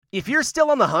If you're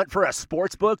still on the hunt for a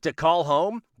sports book to call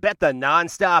home, bet the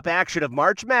nonstop action of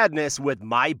March Madness with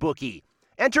MyBookie.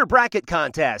 Enter bracket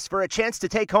contests for a chance to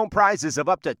take home prizes of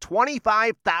up to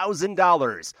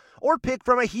 $25,000, or pick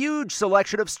from a huge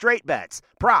selection of straight bets,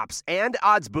 props, and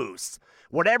odds boosts.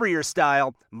 Whatever your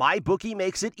style, MyBookie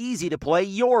makes it easy to play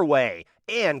your way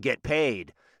and get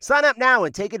paid. Sign up now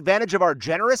and take advantage of our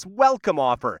generous welcome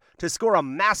offer to score a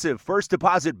massive first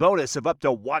deposit bonus of up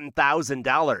to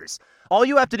 $1,000. All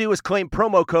you have to do is claim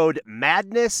promo code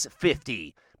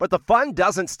MADNESS50. But the fun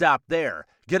doesn't stop there.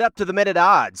 Get up-to-the-minute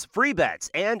odds, free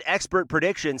bets, and expert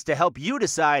predictions to help you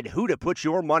decide who to put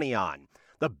your money on.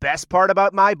 The best part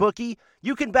about MyBookie?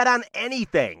 You can bet on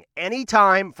anything,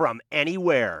 anytime, from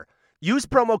anywhere. Use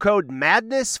promo code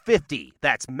MADNESS50,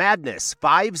 that's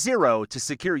MADNESS50, to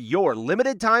secure your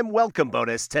limited-time welcome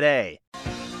bonus today.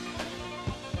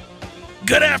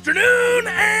 Good afternoon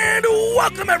and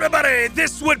welcome, everybody.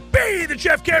 This would be the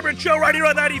Jeff Cameron Show right here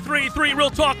on 93.3 Real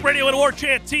Talk Radio and War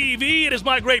Chant TV. It is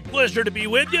my great pleasure to be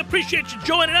with you. Appreciate you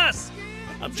joining us.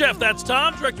 I'm Jeff, that's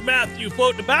Tom. Director Matthew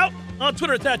floating about. On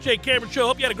Twitter at that J Cameron Show.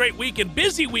 Hope you had a great weekend,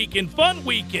 busy weekend, fun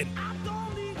weekend.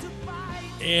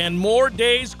 And more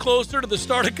days closer to the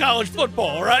start of college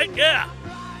football, right? Yeah.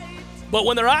 But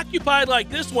when they're occupied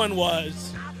like this one was,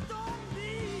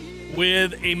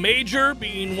 with a major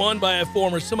being won by a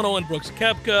former Seminole in Brooks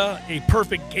Koepka, a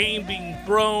perfect game being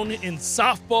thrown in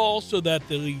softball so that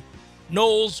the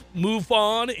Noles move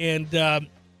on and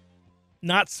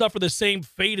not suffer the same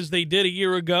fate as they did a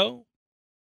year ago.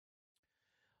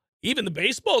 Even the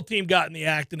baseball team got in the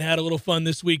act and had a little fun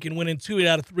this week and winning 2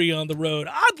 out of 3 on the road.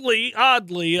 Oddly, I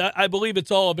believe it's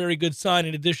all a very good sign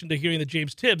in addition to hearing that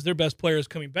James Tibbs, their best player, is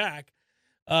coming back.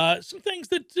 Some things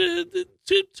that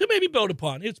to maybe build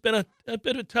upon. It's been a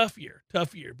bit of a tough year,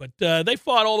 but they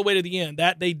fought all the way to the end.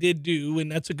 That they did do,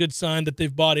 and that's a good sign that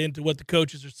they've bought into what the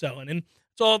coaches are selling. And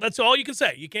that's all you can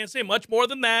say. You can't say much more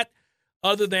than that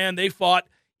other than they fought.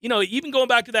 You know, even going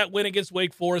back to that win against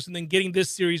Wake Forest and then getting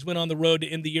this series win on the road to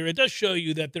end the year, it does show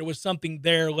you that there was something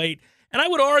there late. And I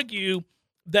would argue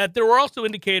that there were also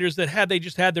indicators that had they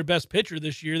just had their best pitcher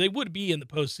this year, they would be in the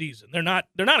postseason. They're not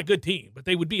a good team, but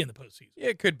they would be in the postseason. Yeah,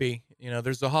 it could be. You know,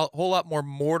 there's a whole lot more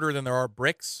mortar than there are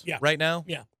bricks right now.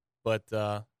 Yeah. But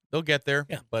they'll get there.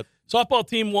 Yeah. But softball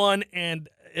team won, and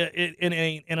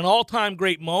in an all-time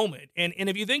great moment. And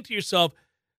if you think to yourself,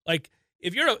 like,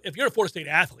 if you're a Florida State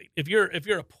athlete, if you're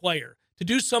a player, to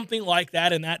do something like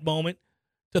that in that moment,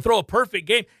 to throw a perfect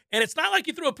game, and it's not like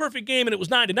you threw a perfect game and it was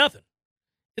 9-0.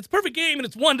 It's a perfect game and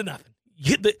it's 1-0.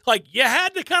 You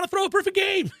had to kind of throw a perfect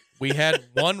game. We had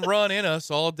one run in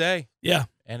us all day. Yeah.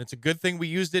 And it's a good thing we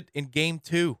used it in game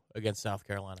 2 against South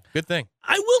Carolina. Good thing.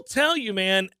 I will tell you,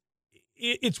 man,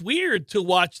 it's weird to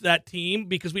watch that team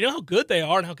because we know how good they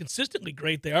are and how consistently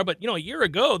great they are. But, a year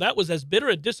ago, that was as bitter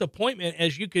a disappointment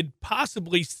as you could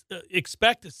possibly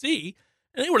expect to see.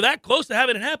 And they were that close to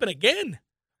having it happen again.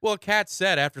 Well, Kat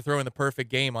said after throwing the perfect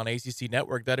game on ACC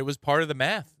Network that it was part of the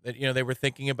math. That, they were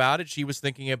thinking about it. She was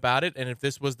thinking about it. And if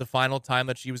this was the final time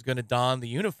that she was going to don the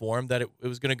uniform, that it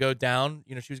was going to go down,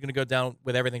 she was going to go down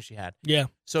with everything she had. Yeah.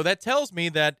 So that tells me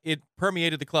that it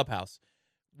permeated the clubhouse.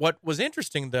 What was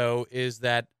interesting, though, is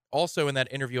that also in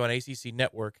that interview on ACC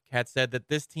Network, Kat said that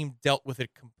this team dealt with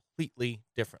it completely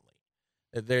differently.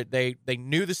 They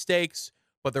knew the stakes,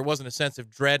 but there wasn't a sense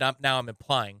of dread. I'm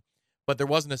implying, but there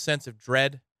wasn't a sense of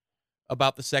dread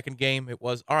about the second game. It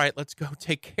was, all right, let's go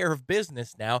take care of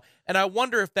business now. And I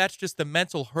wonder if that's just the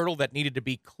mental hurdle that needed to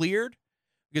be cleared,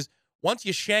 because once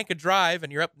you shank a drive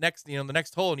and you're up next, the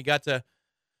next hole, and you got to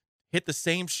hit the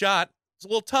same shot, it's a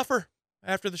little tougher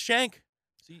after the shank.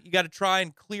 So you got to try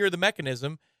and clear the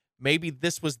mechanism. Maybe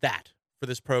this was that for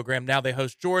this program. Now they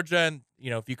host Georgia, and,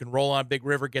 if you can roll on Big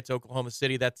River, get to Oklahoma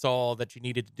City, that's all that you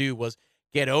needed to do was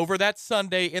get over that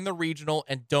Sunday in the regional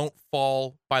and don't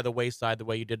fall by the wayside the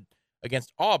way you did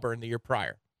against Auburn the year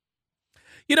prior.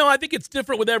 I think it's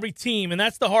different with every team, and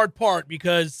that's the hard part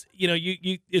because,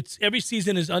 it's every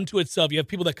season is unto itself. You have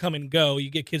people that come and go. You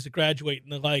get kids that graduate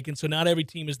and the like, and so not every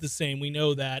team is the same. We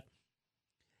know that.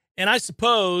 And I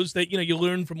suppose that, you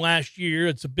learn from last year.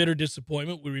 It's a bitter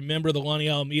disappointment. We remember the Lonnie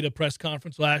Alameda press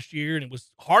conference last year, and it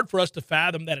was hard for us to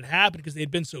fathom that it happened because they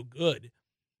had been so good.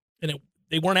 And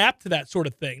they weren't apt to that sort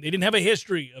of thing. They didn't have a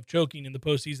history of choking in the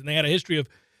postseason. They had a history of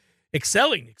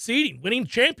excelling, exceeding, winning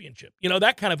championship,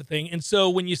 that kind of a thing. And so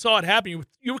when you saw it happen,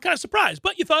 you were kind of surprised.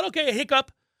 But you thought, okay, a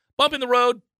hiccup, bump in the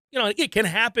road, it can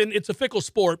happen. It's a fickle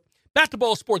sport.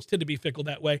 Bat-to-ball sports tend to be fickle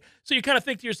that way. So you kind of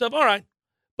think to yourself, all right.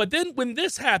 But then when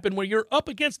this happened, where you're up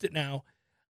against it now,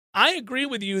 I agree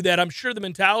with you that I'm sure the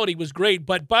mentality was great.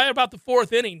 But by about the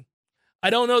 4th inning, I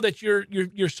don't know that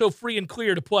you're so free and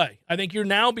clear to play. I think you're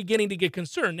now beginning to get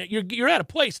concerned. You're at a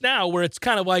place now where it's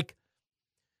kind of like,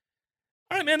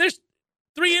 all right, man, there's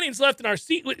 3 innings left in our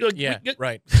seat.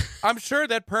 Right. I'm sure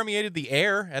that permeated the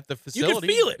air at the facility. You could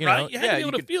feel it, right? You had to be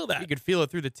able to feel that. You could feel it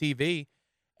through the TV.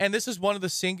 And this is one of the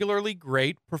singularly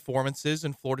great performances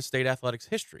in Florida State athletics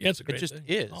history. Yeah, it's a great It just thing.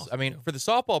 is. Awesome, I mean, yeah. for the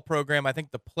softball program, I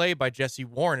think the play by Jesse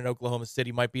Warren in Oklahoma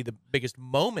City might be the biggest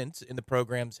moment in the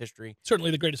program's history. Certainly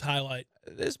the greatest highlight.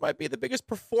 This might be the biggest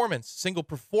single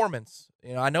performance.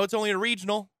 I know it's only a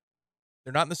regional.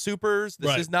 They're not in the supers. This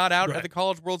Right, is not out right. at the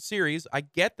College World Series. I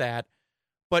get that.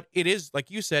 But it is,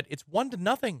 like you said, it's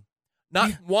 1-0.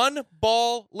 Not one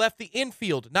ball left the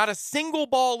infield. Not a single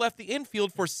ball left the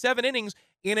infield for 7 innings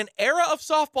in an era of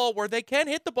softball where they can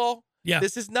hit the ball. Yeah.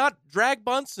 This is not drag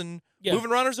bunts and moving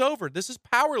runners over. This is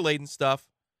power-laden stuff.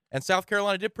 And South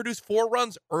Carolina did produce 4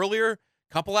 runs earlier,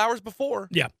 a couple hours before.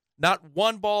 Yeah. Not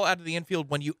one ball out of the infield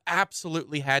when you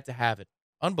absolutely had to have it.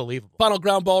 Unbelievable. Final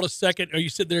ground ball to second, or you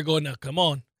sit there going, "No, come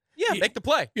on." Yeah, make the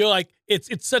play. You're like,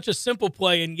 it's such a simple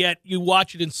play, and yet you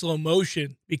watch it in slow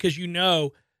motion because you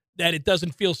know that it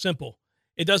doesn't feel simple.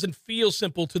 It doesn't feel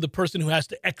simple to the person who has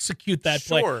to execute that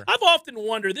play. Sure. I've often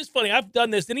wondered, this is funny, I've done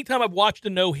this anytime I've watched a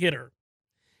no-hitter,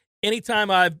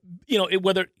 anytime I've,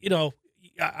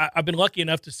 I've been lucky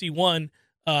enough to see one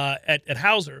at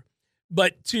Hauser,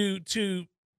 but to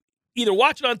either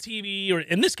watch it on TV or,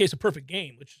 in this case, a perfect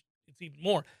game, which it's even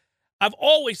more, I've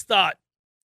always thought,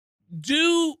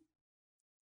 do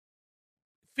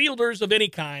fielders of any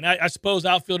kind, I suppose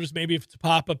outfielders, maybe if it's a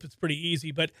pop-up, it's pretty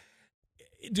easy, but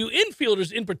do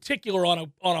infielders in particular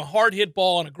on a hard hit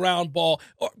ball, on a ground ball,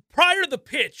 or prior to the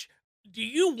pitch, do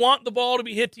you want the ball to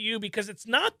be hit to you? Because it's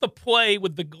not the play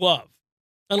with the glove,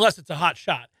 unless it's a hot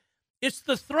shot. It's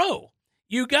the throw.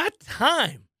 You got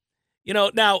time.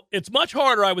 Now it's much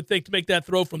harder, I would think, to make that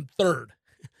throw from third.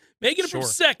 Making it from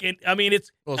second, I mean,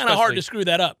 it's kind of hard to screw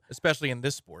that up. Especially in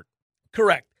this sport.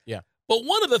 Correct. Yeah. But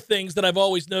one of the things that I've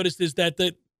always noticed is that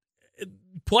the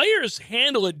players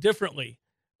handle it differently.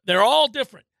 They're all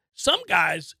different. Some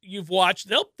guys you've watched,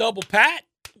 they'll double pat,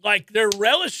 like they're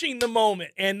relishing the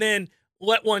moment and then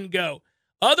let one go.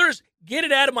 Others, get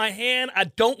it out of my hand. I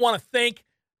don't want to think.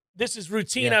 This is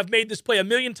routine. Yeah. I've made this play a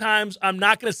million times. I'm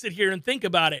not going to sit here and think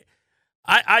about it.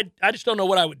 I just don't know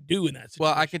what I would do in that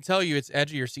situation. Well, I can tell you it's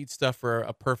edge of your seat stuff for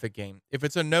a perfect game. If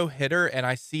it's a no-hitter and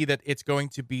I see that it's going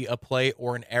to be a play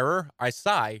or an error, I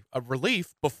sigh of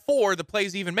relief before the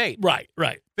play's even made. Right.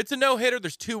 If it's a no-hitter,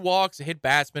 there's 2 walks, a hit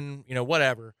batsman,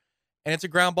 whatever, and it's a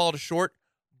ground ball to short,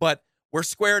 but we're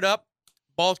squared up,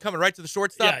 ball's coming right to the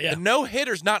shortstop. Yeah. The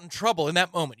no-hitter's not in trouble in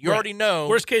that moment. You already know.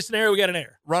 Worst case scenario, we got an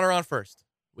error. Runner on first.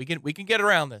 We can get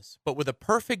around this. But with a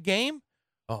perfect game,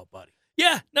 oh, buddy.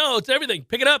 Yeah, no, it's everything.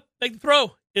 Pick it up, make the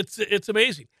throw. It's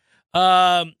amazing.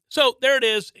 So there it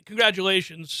is.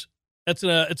 Congratulations. It's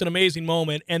an amazing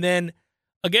moment. And then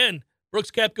again, Brooks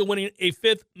Koepka winning a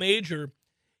 5th major.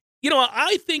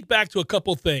 I think back to a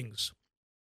couple things,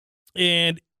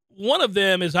 and one of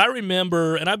them is I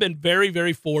remember, and I've been very,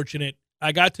 very fortunate.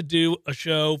 I got to do a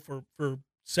show for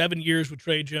 7 years with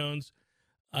Trey Jones,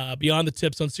 Beyond the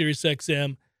Tips on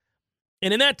SiriusXM.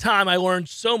 And in that time, I learned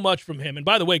so much from him. And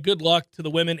by the way, good luck to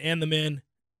the women and the men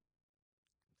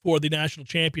for the national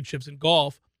championships in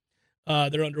golf.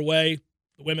 They're underway.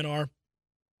 The women are.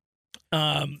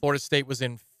 Florida State was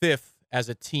in 5th as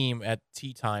a team at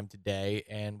tea time today,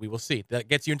 and we will see. That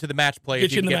gets you into the match play.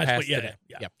 Gets if you in the can match get past play, today.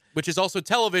 yeah. Which is also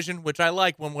television, which I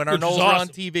like when our Which is Knowles are on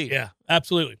awesome. TV. Yeah,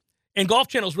 absolutely. And Golf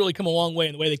Channel's really come a long way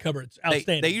in the way they cover it. It's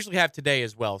outstanding. They usually have today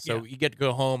as well, so Yeah. you get to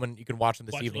go home and you can watch them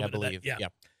this Watch a evening, I little bit of believe. that, yeah.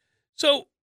 So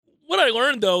what I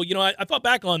learned, though, I thought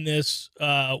back on this,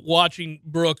 watching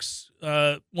Brooks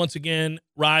once again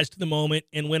rise to the moment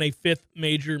and win a 5th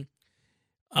major.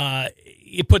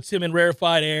 It puts him in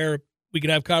rarefied air. We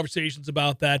can have conversations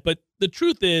about that. But the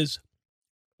truth is,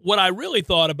 what I really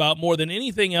thought about more than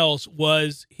anything else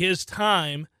was his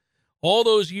time all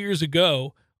those years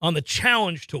ago on the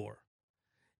Challenge Tour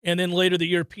and then later the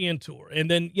European Tour. And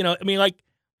then,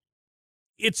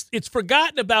 it's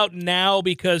forgotten about now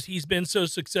because he's been so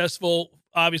successful,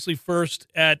 obviously first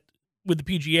with the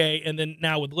PGA and then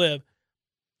now with LIV,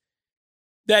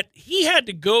 that he had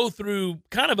to go through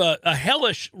kind of a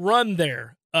hellish run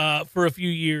there for a few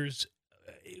years.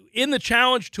 In the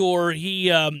Challenge Tour,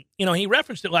 he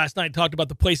referenced it last night, talked about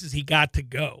the places he got to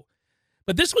go.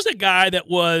 But this was a guy that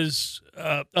was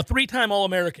a 3-time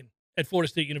All-American at Florida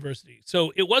State University.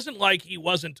 So it wasn't like he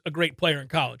wasn't a great player in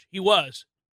college. He was.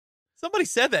 Somebody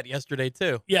said that yesterday,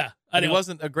 too. Yeah. I know. He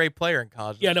wasn't a great player in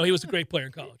college. Yeah, no, he was a great player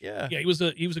in college. Yeah. Yeah, he was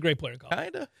a great player in college.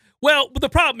 Kind of. Well, but the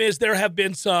problem is there have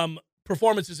been some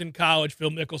performances in college, Phil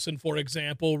Mickelson, for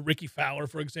example, Ricky Fowler,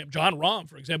 for example, John Rahm,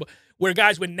 for example, where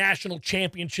guys win national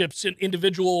championships and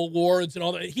individual awards and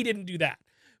all that. He didn't do that.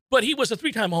 But he was a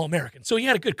 3-time All-American, so he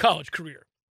had a good college career.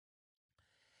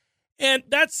 And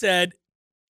that said,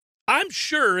 I'm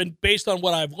sure, and based on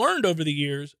what I've learned over the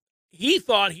years, he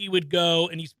thought he would go,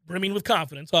 and he's brimming with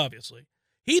confidence, obviously.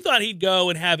 He thought he'd go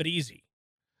and have it easy,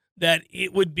 that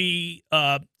it would be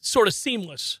sort of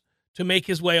seamless to make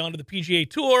his way onto the PGA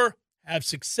Tour, have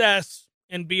success,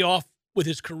 and be off with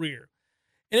his career.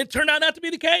 And it turned out not to be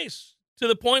the case, to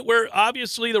the point where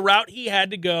obviously the route he had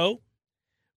to go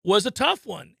was a tough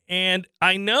one. And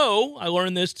I know, I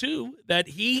learned this too, that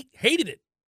he hated it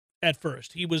at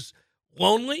first. He was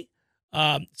lonely.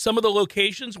 Some of the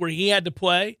locations where he had to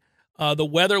play, the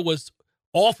weather was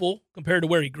awful compared to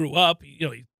where he grew up.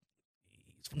 He's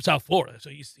from South Florida, so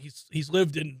he's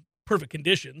lived in perfect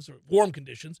conditions or warm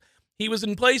conditions. He was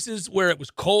in places where it was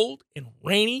cold and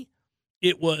rainy.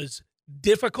 It was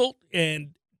difficult,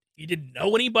 and he didn't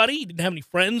know anybody. He didn't have any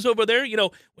friends over there.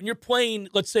 When you're playing,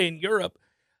 let's say in Europe,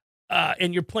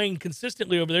 and you're playing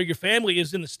consistently over there, your family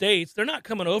is in the States. They're not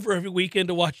coming over every weekend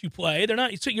to watch you play. They're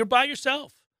not. So you're by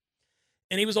yourself.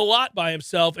 And he was a lot by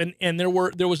himself. And there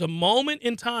was a moment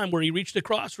in time where he reached a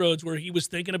crossroads where he was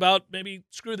thinking about maybe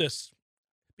screw this,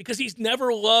 because he's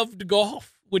never loved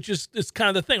golf, which is kind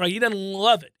of the thing, right? He doesn't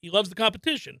love it. He loves the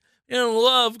competition. He doesn't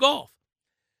love golf.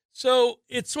 So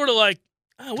it's sort of like,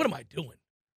 what am I doing?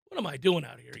 What am I doing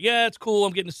out here? Yeah, it's cool.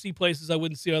 I'm getting to see places I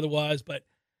wouldn't see otherwise, but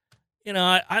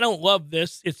I don't love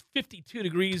this. It's 52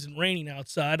 degrees and raining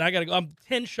outside. I got to go. I'm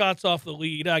 10 shots off the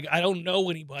lead. I don't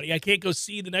know anybody. I can't go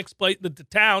see the next place, the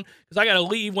town, because I got to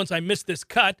leave once I miss this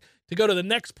cut to go to the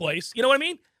next place. You know what I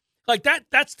mean? Like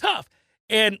that's tough.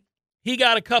 And he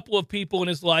got a couple of people in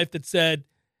his life that said,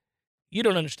 you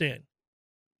don't understand.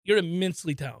 You're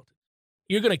immensely talented.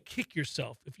 You're going to kick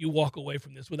yourself if you walk away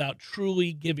from this without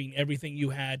truly giving everything you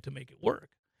had to make it work.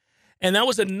 And that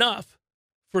was enough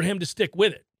for him to stick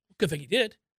with it. Good thing he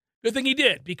did. Good thing he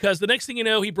did, because the next thing you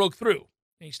know, he broke through.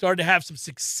 And he started to have some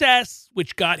success,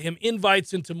 which got him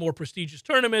invites into more prestigious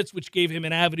tournaments, which gave him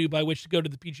an avenue by which to go to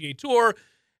the PGA Tour.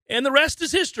 And the rest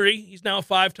is history. He's now a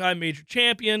 5-time major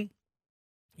champion.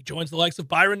 He joins the likes of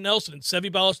Byron Nelson and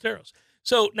Seve Ballesteros.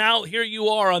 So now here you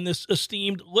are on this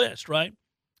esteemed list, right?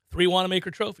 3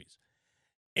 Wanamaker trophies.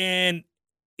 And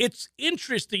it's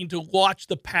interesting to watch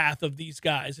the path of these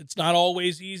guys. It's not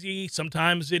always easy.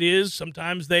 Sometimes it is.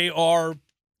 Sometimes they are,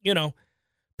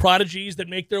 prodigies that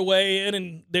make their way in,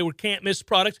 and they can't miss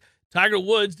products. Tiger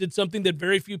Woods did something that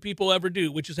very few people ever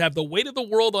do, which is have the weight of the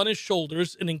world on his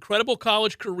shoulders, an incredible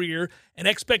college career, an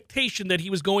expectation that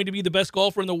he was going to be the best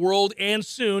golfer in the world and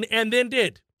soon, and then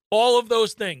did all of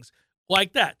those things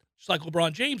like that, just like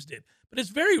LeBron James did. But it's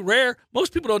very rare.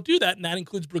 Most people don't do that, and that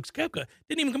includes Brooks Koepka.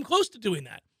 Didn't even come close to doing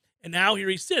that. And now here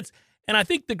he sits. And I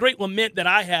think the great lament that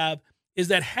I have is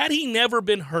that had he never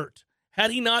been hurt,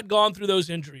 had he not gone through those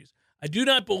injuries, I do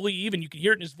not believe, and you can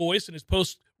hear it in his voice in his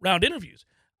post-round interviews,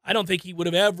 I don't think he would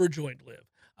have ever joined LIV.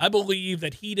 I believe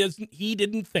that he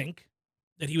didn't think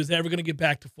that he was ever going to get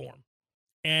back to form.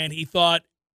 And he thought,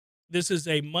 this is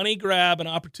a money grab, an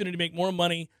opportunity to make more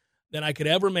money than I could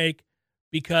ever make,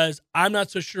 because I'm not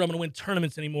so sure I'm going to win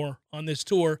tournaments anymore on this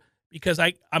tour, because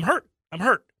I'm hurt. I'm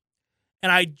hurt.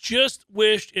 And I just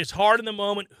wished, it's hard in the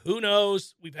moment. Who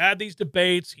knows? We've had these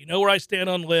debates. You know where I stand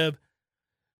on LIV.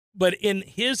 But in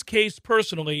his case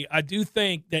personally, I do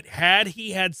think that had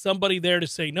he had somebody there to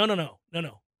say, no.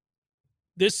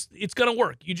 It's going to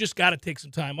work. You just got to take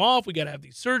some time off. We got to have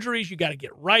these surgeries. You got to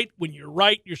get right. When you're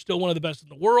right, you're still one of the best in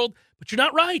the world. But you're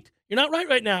not right. You're not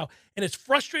right now. And it's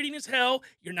frustrating as hell.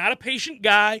 You're not a patient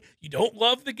guy. You don't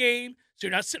love the game. So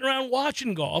you're not sitting around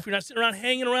watching golf. You're not sitting around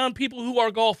hanging around people who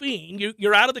are golfing.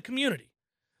 You're out of the community.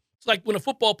 It's like when a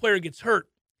football player gets hurt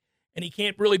and he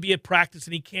can't really be at practice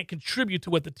and he can't contribute to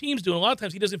what the team's doing. A lot of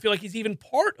times he doesn't feel like he's even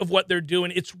part of what they're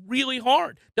doing. It's really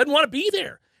hard. Doesn't want to be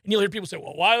there. And you'll hear people say,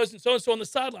 well, why wasn't so-and-so on the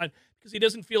sideline? Because he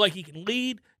doesn't feel like he can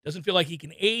lead, doesn't feel like he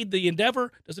can aid the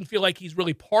endeavor, doesn't feel like he's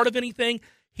really part of anything.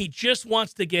 He just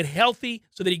wants to get healthy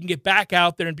so that he can get back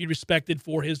out there and be respected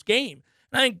for his game.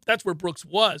 And I think that's where Brooks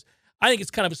was. I think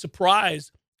it's kind of a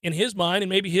surprise in his mind and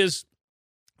maybe his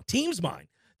team's mind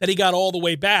that he got all the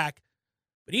way back.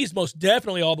 But he's most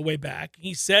definitely all the way back.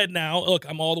 He said now, look,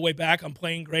 I'm all the way back. I'm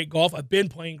playing great golf. I've been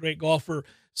playing great golf for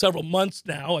several months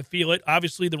now. I feel it.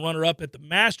 Obviously, the runner-up at the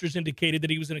Masters indicated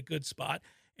that he was in a good spot.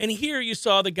 And here you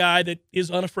saw the guy that is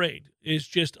unafraid, is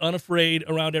just unafraid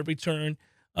around every turn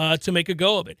to make a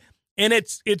go of it. And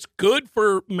it's good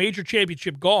for major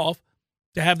championship golf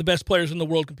to have the best players in the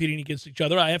world competing against each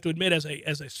other. I have to admit, as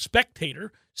a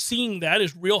spectator, seeing that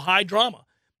as real high drama.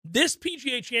 This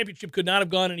PGA Championship could not have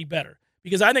gone any better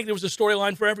because I think there was a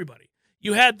storyline for everybody.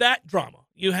 You had that drama.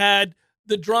 You had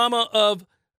the drama of,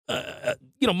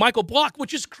 Michael Block,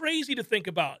 which is crazy to think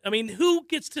about. I mean, who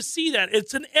gets to see that?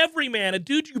 It's an everyman, a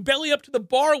dude you belly up to the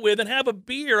bar with and have a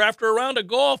beer after a round of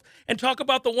golf and talk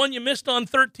about the one you missed on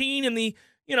 13 and the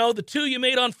 2 you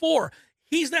made on 4.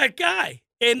 He's that guy.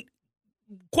 And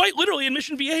quite literally in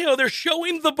Mission Viejo, they're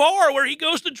showing the bar where he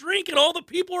goes to drink and all the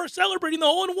people are celebrating the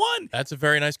hole-in-one. That's a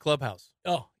very nice clubhouse.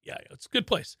 Oh, yeah, it's a good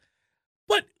place.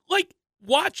 But,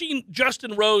 watching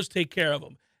Justin Rose take care of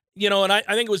him, and I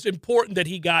think it was important that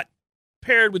he got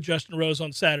paired with Justin Rose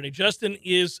on Saturday. Justin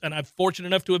is, and I'm fortunate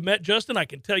enough to have met Justin, I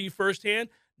can tell you firsthand,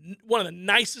 one of the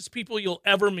nicest people you'll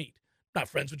ever meet. Not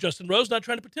friends with Justin Rose, not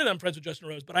trying to pretend I'm friends with Justin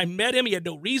Rose, but I met him. He had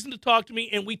no reason to talk to me,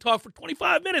 and we talked for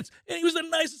 25 minutes, and he was the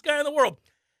nicest guy in the world.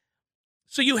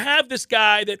 So you have this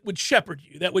guy that would shepherd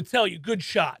you, that would tell you, good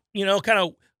shot. Kind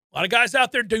of a lot of guys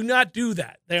out there do not do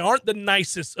that. They aren't the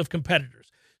nicest of competitors.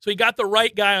 So he got the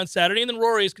right guy on Saturday, and then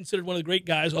Rory is considered one of the great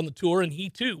guys on the tour, and he,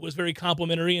 too, was very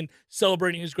complimentary and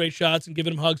celebrating his great shots and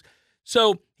giving him hugs.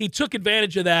 So he took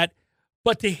advantage of that.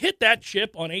 But to hit that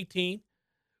chip on 18,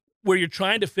 where you're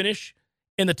trying to finish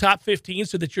in the top 15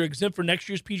 so that you're exempt for next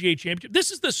year's PGA Championship,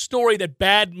 this is the story that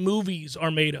bad movies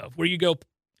are made of, where you go,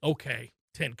 okay,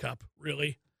 10 Cup,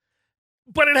 really?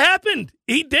 But it happened.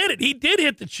 He did it. He did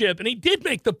hit the chip, and he did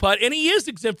make the putt, and he is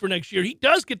exempt for next year. He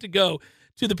does get to go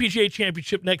to the PGA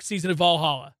Championship next season at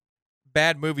Valhalla.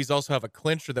 Bad movies also have a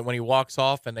clincher that when he walks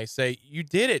off and they say, you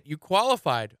did it, you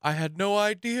qualified. I had no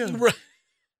idea. Right.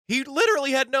 He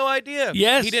literally had no idea.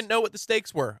 Yes. He didn't know what the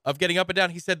stakes were of getting up and down.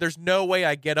 He said, there's no way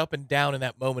I get up and down in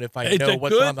that moment if I know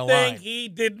what's on the line. He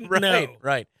didn't know.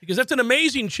 Right. Because that's an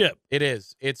amazing chip. It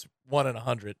is. It's 1 in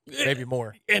 100, maybe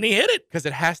more. And he hit it. Because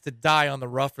it has to die on the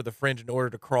rough or the fringe in order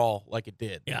to crawl like it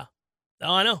did. Yeah. No,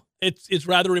 I know. It's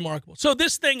rather remarkable. So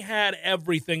this thing had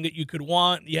everything that you could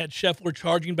want. You had Scheffler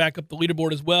charging back up the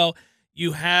leaderboard as well.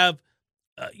 You have,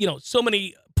 so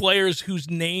many players whose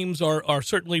names are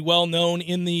certainly well known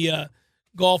in the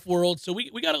golf world. So we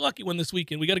got a lucky one this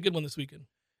weekend. We got a good one this weekend.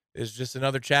 It's just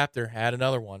another chapter. Add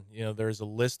another one. There's a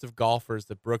list of golfers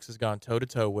that Brooks has gone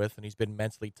toe-to-toe with, and he's been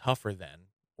mentally tougher than,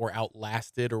 or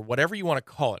outlasted, or whatever you want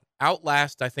to call it.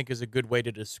 Outlast, I think, is a good way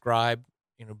to describe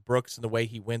Brooks and the way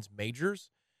he wins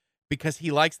majors, because he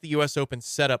likes the U.S. Open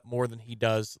setup more than he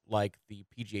does like the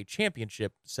PGA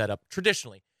Championship setup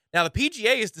traditionally. Now, the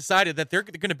PGA has decided that they're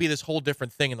going to be this whole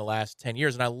different thing in the last 10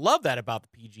 years, and I love that about the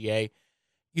PGA.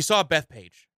 You saw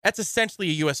Bethpage. That's essentially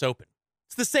a U.S. Open.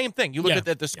 It's the same thing. You look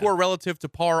at the score relative to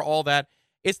par, all that.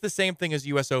 It's the same thing as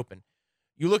U.S. Open.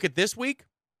 You look at this week,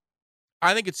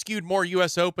 I think it skewed more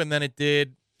U.S. Open than it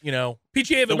did,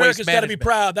 PGA of America's got to be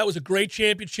proud. That was a great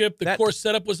championship. The course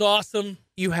setup was awesome.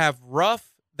 You have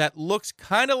rough that looks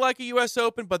kind of like a U.S.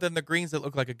 Open, but then the greens that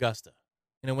look like Augusta.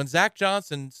 When Zach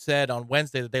Johnson said on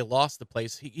Wednesday that they lost the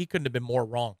place, he couldn't have been more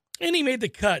wrong. And he made the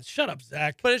cut. Shut up,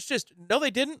 Zach. But it's just, no,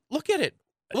 they didn't. Look at it.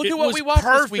 Look at what we watched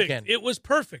this weekend. It was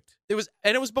perfect. It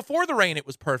was before the rain. It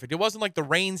was perfect. It wasn't like the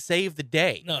rain saved the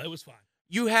day. No, it was fine.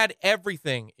 You had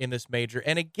everything in this major.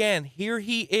 And again, here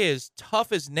he is,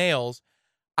 tough as nails.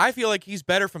 I feel like he's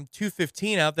better from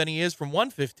 215 out than he is from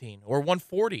 115 or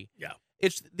 140. Yeah.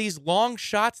 It's these long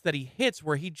shots that he hits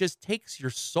where he just takes your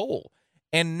soul.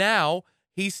 And now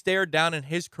he's stared down in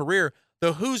his career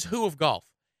the who's who of golf.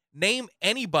 Name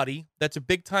anybody that's a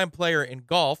big-time player in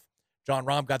golf. Jon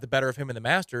Rahm got the better of him in the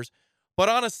Masters. But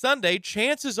on a Sunday,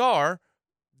 chances are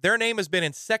their name has been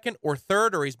in second or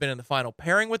third, or he's been in the final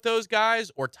pairing with those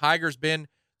guys, or Tiger's been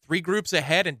 3 groups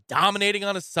ahead and dominating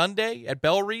on a Sunday at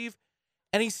Bellerive.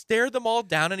 And he stared them all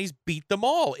down and he's beat them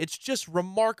all. It's just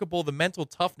remarkable the mental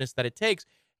toughness that it takes,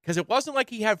 because it wasn't like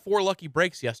he had 4 lucky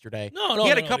breaks yesterday. No, he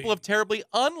had a couple of terribly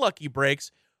unlucky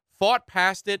breaks, fought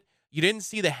past it. You didn't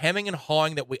see the hemming and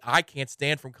hawing that I can't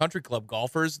stand from country club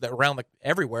golfers that around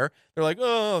everywhere. They're like,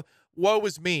 oh, woe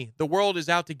is me. The world is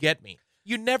out to get me.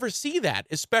 You never see that,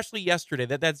 especially yesterday.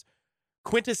 That's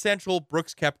quintessential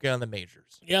Brooks Koepka on the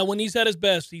majors. Yeah, when he's at his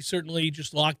best, he's certainly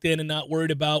just locked in and not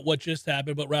worried about what just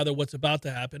happened, but rather what's about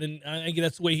to happen. And I think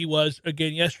that's the way he was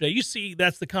again yesterday. You see,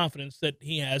 that's the confidence that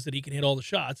he has, that he can hit all the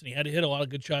shots, and he had to hit a lot of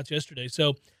good shots yesterday.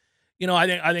 So,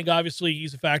 I think obviously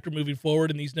he's a factor moving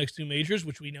forward in these next 2 majors,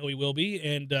 which we know he will be.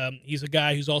 And he's a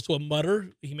guy who's also a mutter.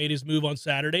 He made his move on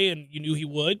Saturday, and you knew he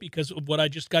would because of what I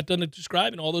just got done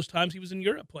describing, all those times he was in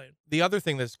Europe playing. The other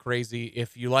thing that's crazy,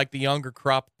 if you like the younger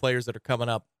crop players that are coming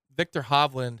up, Victor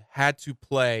Hovland had to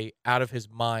play out of his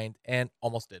mind and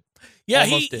almost did. Yeah,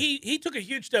 Almost did. he took a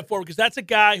huge step forward because that's a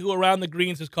guy who around the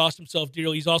greens has cost himself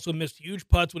dearly. He's also missed huge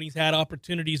putts when he's had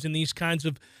opportunities in these kinds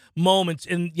of moments.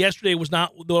 And yesterday was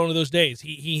not one of those days.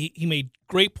 He made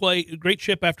great play, great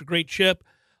chip after great chip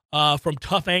from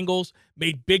tough angles,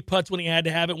 made big putts when he had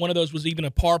to have it. One of those was even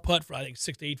a par putt for, I think,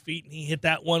 6 to 8 feet, and he hit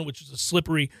that one, which was a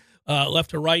slippery left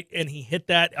to right, and he hit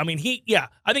that. I mean,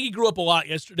 I think he grew up a lot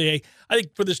yesterday. I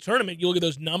think for this tournament, you look at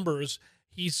those numbers,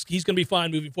 he's going to be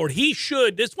fine moving forward. He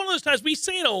should. It's one of those times we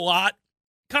say it a lot.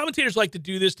 Commentators like to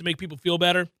do this to make people feel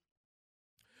better.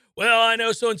 Well, I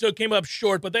know so-and-so came up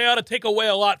short, but they ought to take away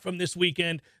a lot from this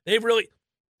weekend.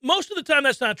 Most of the time,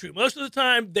 that's not true. Most of the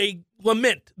time, they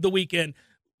lament the weekend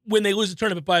when they lose the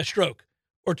tournament by a stroke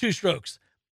or 2 strokes.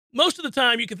 Most of the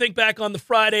time, you can think back on the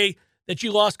Friday that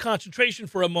you lost concentration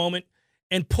for a moment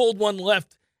and pulled one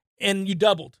left and you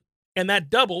doubled. And that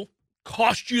double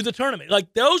cost you the tournament.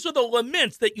 Like, those are the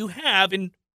laments that you have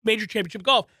in major championship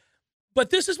golf. But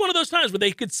this is one of those times where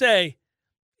they could say,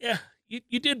 yeah,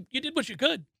 you did what you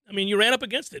could. I mean, you ran up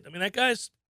against it. I mean, that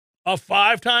guy's a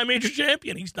 5-time major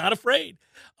champion. He's not afraid.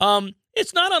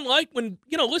 It's not unlike when,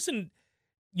 listen,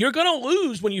 you're going to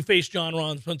lose when you face John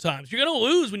Rahm sometimes. You're going to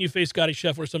lose when you face Scottie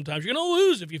Scheffler sometimes. You're going to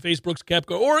lose if you face Brooks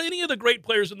Koepka or any of the great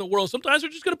players in the world. Sometimes they're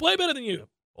just going to play better than you.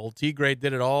 Old T. Gray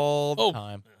did it all the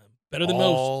time. Better than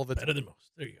most. Better than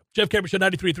most. There you go. Jeff Cameron Show,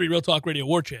 93.3 Real Talk Radio,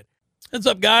 War Chant. What's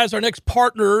up, guys? Our next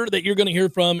partner that you're going to hear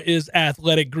from is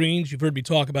Athletic Greens. You've heard me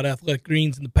talk about Athletic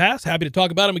Greens in the past. Happy to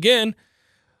talk about them again.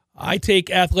 I take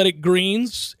Athletic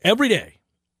Greens every day.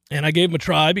 And I gave them a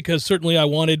try because certainly I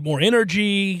wanted more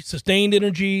energy, sustained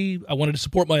energy. I wanted to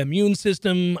support my immune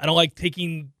system. I don't like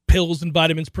taking pills and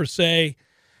vitamins per se.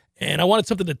 And I wanted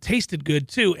something that tasted good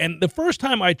too. And the first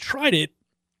time I tried it,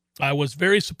 I was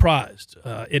very surprised.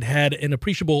 It had an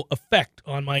appreciable effect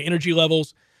on my energy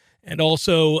levels. And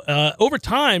also, over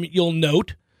time, you'll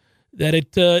note that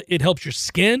it helps your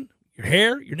skin, your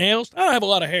hair, your nails. I don't have a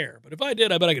lot of hair, but if I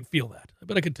did, I bet I could feel that. I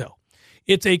bet I could tell.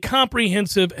 It's a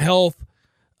comprehensive health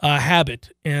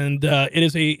habit, and it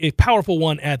is a powerful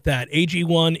one at that.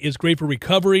 AG1 is great for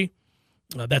recovery.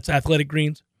 That's Athletic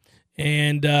Greens.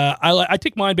 And I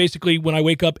take mine basically when I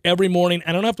wake up every morning.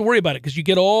 I don't have to worry about it because you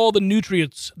get all the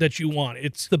nutrients that you want.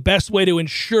 It's the best way to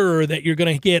ensure that you're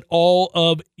going to get all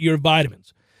of your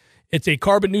vitamins. It's a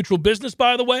carbon-neutral business,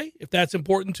 by the way, if that's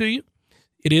important to you.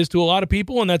 It is to a lot of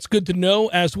people, and that's good to know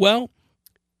as well.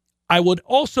 I would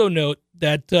also note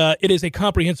that it is a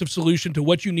comprehensive solution to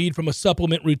what you need from a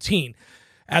supplement routine.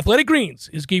 Athletic Greens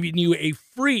is giving you a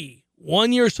free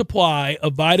 1-year supply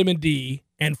of vitamin D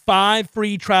and 5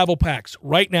 free travel packs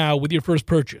right now with your first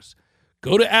purchase.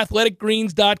 Go to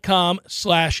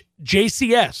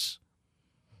athleticgreens.com/JCS.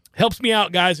 Helps me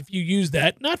out, guys, if you use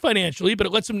that. Not financially, but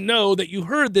it lets them know that you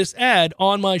heard this ad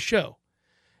on my show.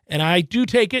 And I do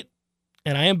take it,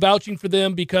 and I am vouching for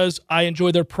them because I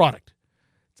enjoy their product.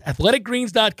 It's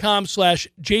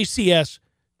athleticgreens.com/JCS.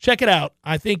 Check it out.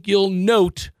 I think you'll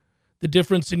note the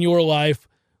difference in your life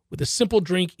with a simple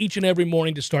drink each and every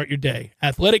morning to start your day.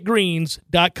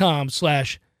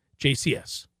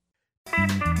 athleticgreens.com/JCS.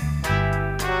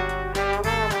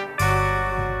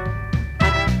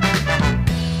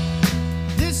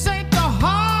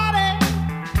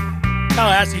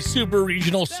 Tallahassee Super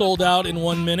Regional sold out in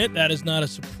 1 minute. That is not a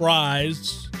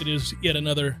surprise. It is yet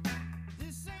another,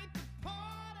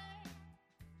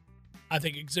 I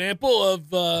think, example of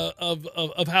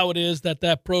how it is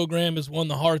that program has won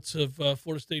the hearts of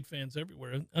Florida State fans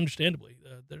everywhere. Understandably,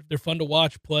 they're fun to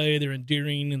watch play. They're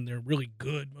endearing and they're really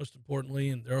good, most importantly,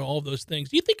 and they're all those things.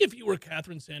 Do you think if you were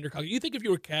Catherine Sandercock, you think if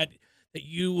you were Kat that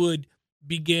you would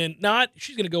begin, not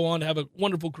she's going to go on to have a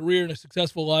wonderful career and a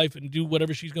successful life and do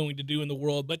whatever she's going to do in the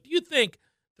world, but do you think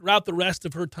throughout the rest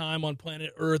of her time on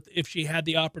planet Earth, if she had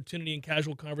the opportunity in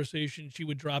casual conversation, she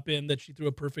would drop in that she threw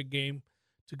a perfect game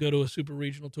to go to a super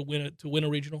regional, to win a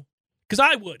regional? Because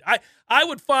I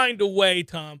would find a way,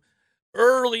 Tom,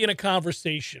 early in a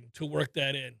conversation to work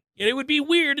that in. And it would be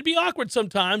weird. It'd be awkward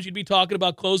sometimes. You'd be talking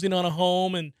about closing on a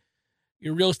home and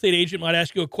your real estate agent might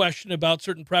ask you a question about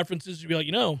certain preferences. You'd be like,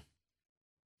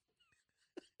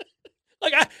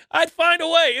 like I'd find a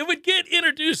way. It would get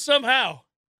introduced somehow.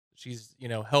 She's,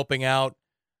 helping out,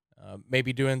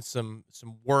 maybe doing some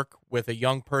work with a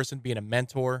young person, being a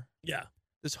mentor. Yeah.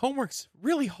 This homework's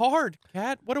really hard,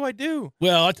 Kat. What do I do?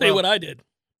 Well, I'll tell you what I did.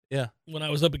 Yeah. When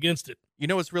I was up against it. You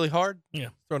know what's really hard? Yeah.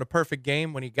 Throwing a perfect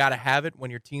game when you got to have it,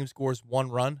 when your team scores 1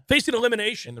 run. Facing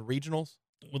elimination. In the regionals.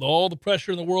 With all the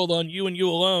pressure in the world on you and you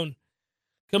alone.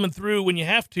 Coming through when you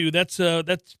have to,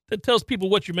 that tells people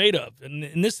what you're made of. And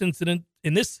in this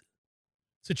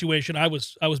situation, I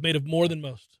was made of more than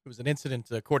most. It was an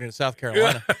incident, according to South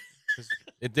Carolina. 'Cause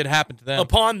it did happen to them.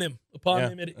 Upon them,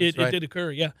 it right. did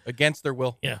occur. Yeah, Against their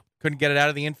will. Yeah. Couldn't get it out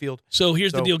of the infield. So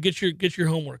here's the deal: get your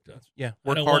homework done. Yeah, I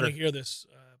work don't harder. want to hear this.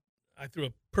 I threw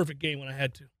a perfect game when I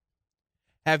had to.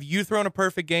 Have you thrown a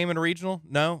perfect game in a regional?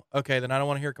 No? Okay, then I don't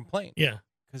want to hear a complaint. Yeah,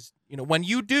 Because, when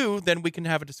you do, then we can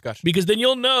have a discussion. because then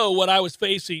you'll know what I was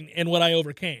facing and what I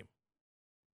overcame.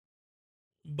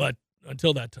 But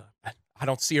until that time, I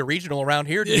don't see a regional around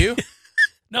here, do you?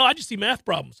 no, I just see math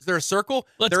problems. Is there a circle?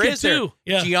 Let's There get is there. two.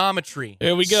 Yeah. Geometry.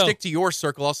 There we go. Stick to your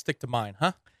circle. I'll stick to mine,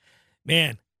 huh?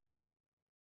 Man.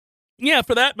 Yeah,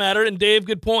 for that matter, and Dave,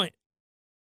 good point.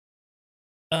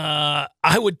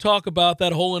 I would talk about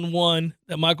that hole-in-one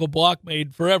that Michael Block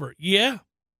made forever. Yeah.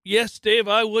 Yes, Dave,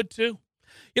 I would too.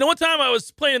 One time I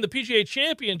was playing in the PGA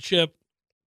Championship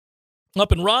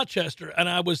up in Rochester, and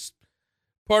I was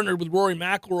partnered with Rory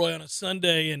McIlroy on a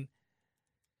Sunday, and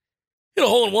hit a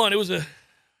hole-in-one. It was a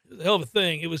hell of a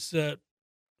thing. It was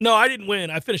no, I didn't win.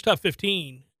 I finished top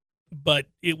 15, but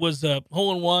it was a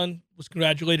hole-in-one, was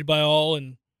congratulated by all,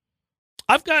 and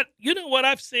I've got,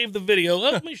 I've saved the video.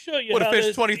 Let me show you. Would have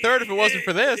finished 23rd if it wasn't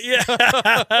for this.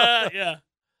 Yeah.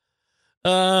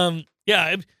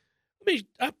 Yeah.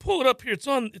 I pull it up here. It's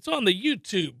on the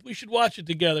YouTube. We should watch it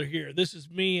together here. This is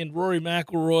me and Rory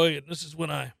McIlroy, and this is when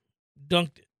I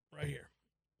dunked it right here.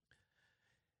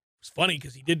 It's funny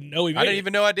because he didn't know he made it. I didn't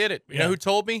even know I did it. You know who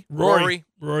told me? Rory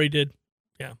did.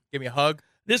 Yeah. Give me a hug.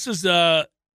 This is the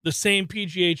same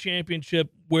PGA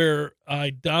Championship where I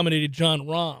dominated John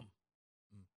Rahm,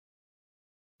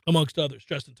 amongst others,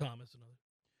 Justin Thomas and others.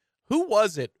 Who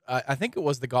was it? I think it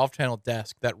was the Golf Channel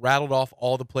desk that rattled off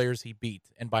all the players he beat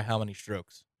and by how many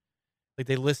strokes. Like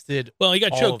they listed. Well, he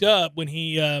got choked up when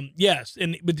he. Yes,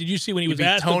 but did you see when he was beat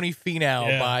asked? Tony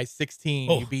Finau by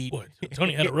 16. You beat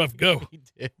Tony had a rough go. He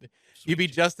did. You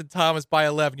beat Justin Thomas by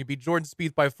 11. You beat Jordan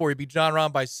Spieth by 4. You beat John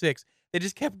Rahm by 6. They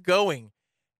just kept going,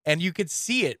 and you could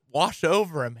see it wash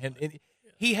over him. And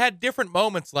he had different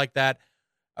moments like that.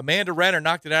 Amanda Renner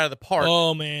knocked it out of the park.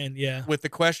 Oh man, yeah. With the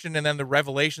question and then the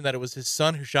revelation that it was his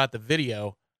son who shot the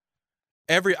video.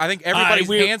 I think everybody's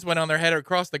hands went on their head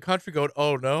across the country going,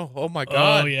 "Oh no, oh my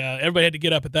God." Oh yeah, everybody had to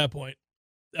get up at that point.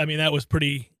 I mean, that was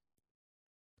pretty.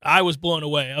 I was blown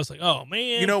away. I was like, "Oh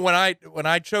man." When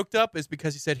I choked up is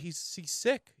because he said he's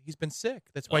sick. He's been sick.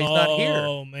 That's why he's not here.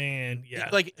 Oh man, yeah.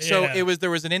 So there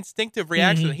was an instinctive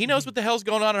reaction. Mm-hmm. He knows what the hell's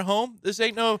going on at home. This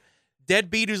ain't no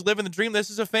deadbeat who's living the dream. This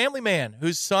is a family man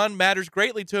whose son matters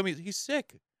greatly to him. He's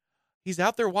sick. He's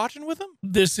out there watching with him.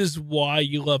 This is why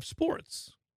you love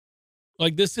sports.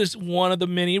 Like, this is one of the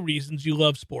many reasons you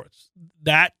love sports.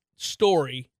 That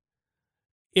story,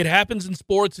 it happens in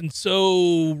sports and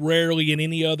so rarely in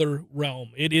any other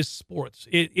realm. It is sports.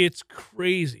 It's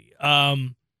crazy. I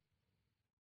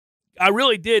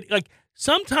really did. Like,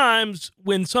 sometimes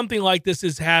when something like this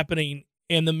is happening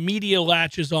and the media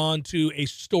latches on to a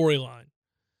storyline,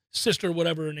 Sister,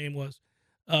 whatever her name was,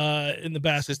 in the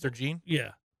basketball. Sister Jean?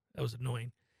 Yeah, that was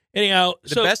annoying. Anyhow,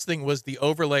 the best thing was the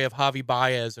overlay of Javi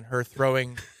Baez and her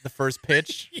throwing the first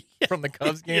pitch from the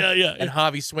Cubs game, and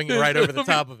Javi swinging right over the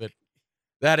top of it.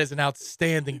 That is an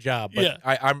outstanding job. But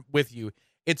I'm with you.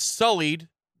 It sullied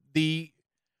the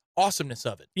awesomeness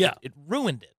of it. Yeah, it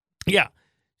ruined it. Yeah.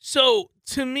 So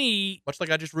to me, much like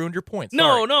I just ruined your point.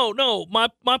 Sorry. No.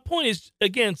 My point is,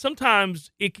 again, sometimes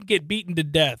it can get beaten to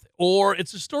death, or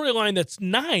it's a storyline that's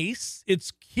nice,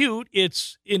 it's cute,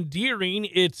 it's endearing,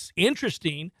 it's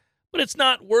interesting, but it's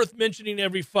not worth mentioning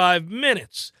every 5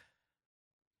 minutes.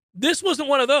 This wasn't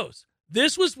one of those.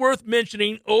 This was worth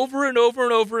mentioning over and over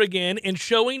and over again and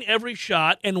showing every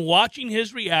shot and watching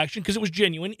his reaction because it was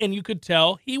genuine, and you could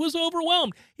tell he was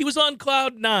overwhelmed. He was on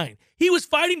cloud 9. He was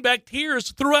fighting back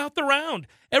tears throughout the round.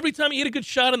 Every time he hit a good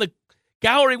shot and the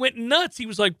gallery went nuts, he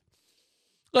was like,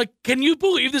 can you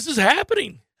believe this is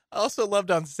happening? I also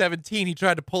loved on 17, he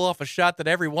tried to pull off a shot that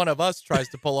every one of us tries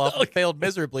to pull off and failed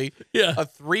miserably. Yeah. A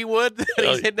 3-wood that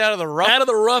he's hitting out of the rough. Out of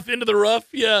the rough, into the rough,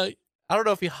 yeah. I don't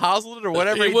know if he hoselled it or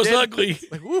whatever it was did. Ugly.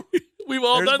 Like, woo, we've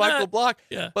all done Michael that. Block.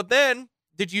 Yeah. But then,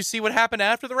 did you see what happened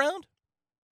after the round?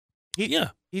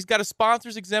 He's got a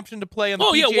sponsor's exemption to play on the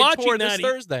PGA Tour this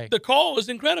Thursday. The call was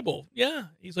incredible. Yeah.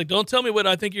 He's like, don't tell me what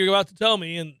I think you're about to tell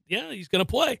me. And, he's going to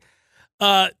play.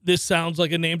 This sounds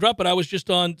like a name drop, but I was just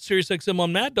on SiriusXM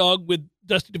on Mad Dog with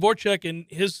Dusty Dvorak, and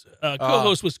his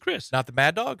co-host was Chris. Not the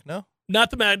Mad Dog? No?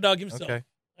 Not the Mad Dog himself. Okay.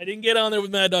 I didn't get on there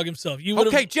with Mad Dog himself.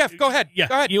 Okay, Jeff, go ahead. Yeah,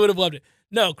 go ahead. You would have loved it.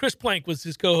 No, Chris Plank was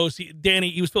his co-host. He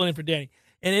was filling in for Danny.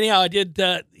 And anyhow, I did.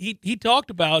 He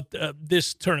talked about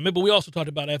this tournament, but we also talked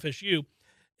about FSU.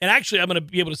 And actually, I'm going to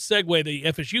be able to segue the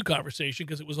FSU conversation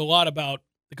because it was a lot about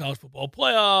the college football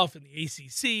playoff and the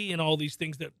ACC and all these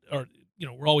things that are,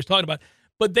 we're always talking about.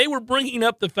 But they were bringing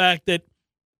up the fact that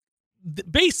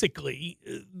basically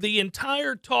the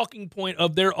entire talking point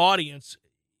of their audience,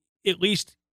 at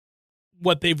least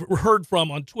what they've heard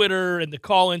from on Twitter and the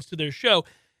call-ins to their show,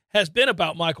 has been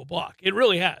about Michael Block. It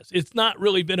really has. It's not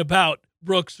really been about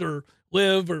Brooks or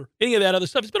Liv or any of that other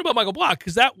stuff. It's been about Michael Block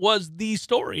because that was the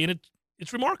story, and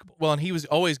it's remarkable. Well, and he was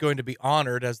always going to be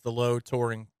honored as the low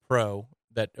touring pro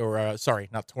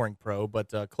not touring pro, but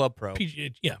club pro.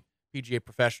 PGA, yeah. PGA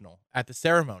professional at the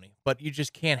ceremony. But you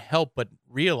just can't help but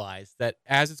realize that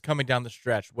as it's coming down the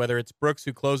stretch, whether it's Brooks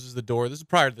who closes the door, this is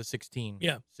prior to the 16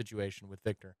 situation with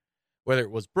Victor, whether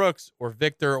it was Brooks or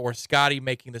Victor or Scotty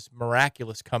making this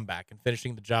miraculous comeback and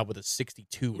finishing the job with a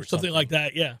 62 or something like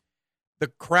that, yeah. The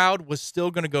crowd was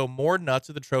still going to go more nuts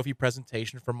at the trophy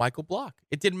presentation for Michael Block.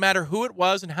 It didn't matter who it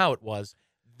was and how it was.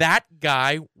 That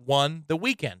guy won the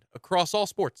weekend across all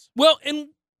sports. Well, and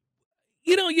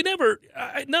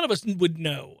none of us would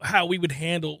know how we would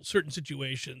handle certain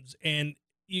situations. And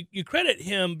you credit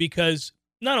him because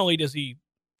not only does he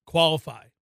qualify,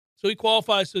 so he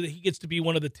qualifies so that he gets to be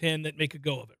one of the 10 that make a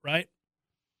go of it, right?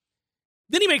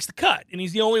 Then he makes the cut, and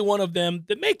he's the only one of them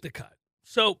that make the cut.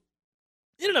 So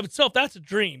in and of itself, that's a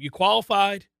dream. You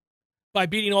qualified by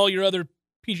beating all your other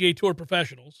PGA Tour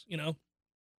professionals,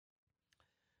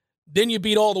 Then you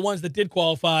beat all the ones that did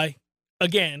qualify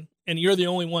again, and you're the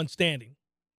only one standing.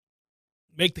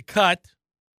 Make the cut,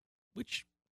 which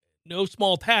no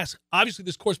small task. Obviously,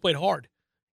 this course played hard,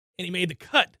 and he made the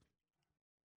cut.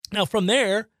 Now, from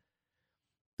there,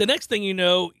 the next thing you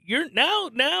know, you're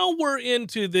now we're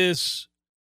into this.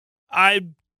 I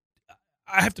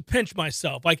have to pinch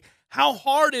myself. Like, how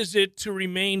hard is it to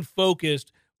remain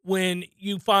focused when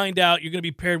you find out you're going to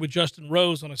be paired with Justin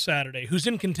Rose on a Saturday, who's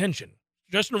in contention?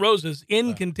 Justin Rose is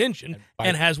in contention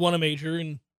and has won a major.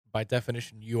 And by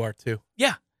definition, you are too.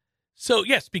 Yeah. So,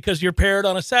 yes, because you're paired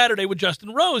on a Saturday with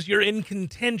Justin Rose, you're in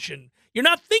contention. You're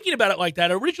not thinking about it like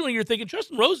that. Originally, you're thinking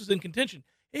Justin Rose is in contention.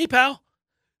 Hey, pal,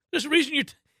 there's a reason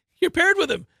you're paired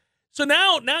with him. So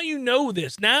now you know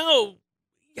this. Now,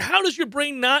 how does your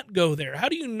brain not go there? How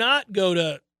do you not go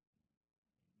to,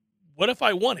 what if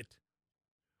I won it?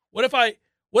 What if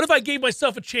I gave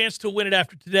myself a chance to win it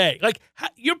after today? Like,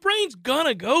 your brain's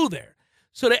gonna go there.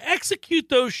 So to execute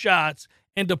those shots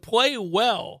and to play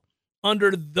well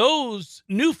under those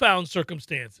newfound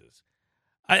circumstances,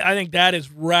 I think that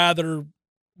is rather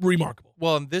remarkable.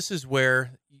 Well, and this is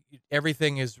where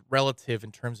everything is relative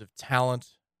in terms of talent,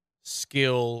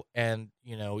 skill, and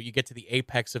you get to the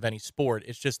apex of any sport.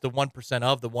 It's just the 1%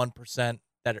 of the 1%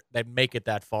 that make it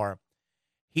that far.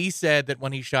 He said that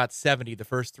when he shot 70 the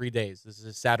first 3 days, this is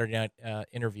a Saturday night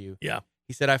interview. Yeah.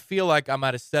 He said, I feel like I'm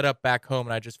at a setup back home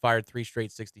and I just fired 3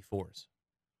 straight 64s,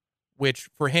 which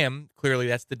for him, clearly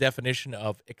that's the definition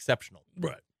of exceptional.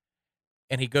 Right.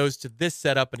 And he goes to this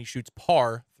setup and he shoots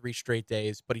par 3 straight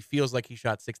days, but he feels like he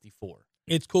shot 64.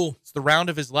 It's cool. It's the round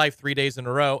of his life 3 days in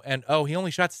a row. And, he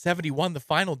only shot 71 the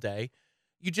final day.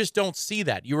 You just don't see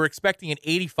that. You were expecting an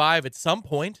 85 at some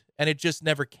point, and it just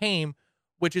never came,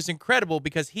 which is incredible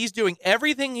because he's doing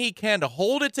everything he can to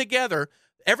hold it together.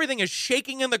 Everything is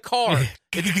shaking in the car.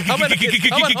 It's coming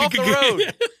off the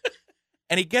road.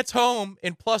 And he gets home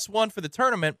in +1 for the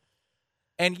tournament,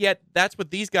 and yet that's what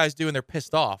these guys do, and they're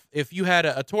pissed off. If you had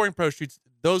a touring pro shoots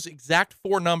those exact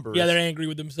 4 numbers, they're angry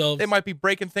with themselves. They might be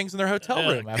breaking things in their hotel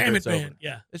room after it's over.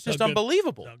 Yeah, it's just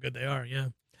unbelievable. How good they are, yeah.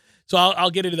 So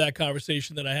I'll get into that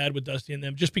conversation that I had with Dusty and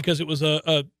them just because it was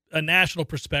a national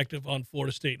perspective on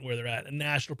Florida State and where they're at, a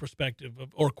national perspective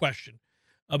or question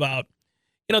about,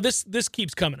 this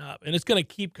keeps coming up, and it's going to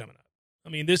keep coming up. I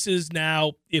mean, this is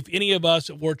now, if any of us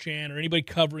at WarChant or anybody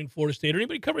covering Florida State or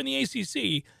anybody covering the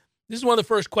ACC, this is one of the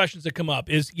first questions that come up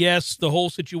is, yes, the whole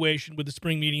situation with the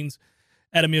spring meetings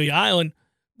at Amelia Island,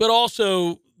 but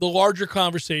also the larger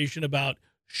conversation about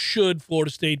should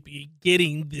Florida State be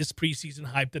getting this preseason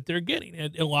hype that they're getting?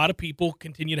 And a lot of people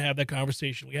continue to have that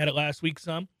conversation. We had it last week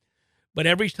some, but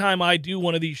every time I do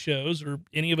one of these shows or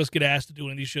any of us get asked to do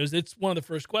one of these shows, it's one of the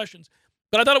first questions.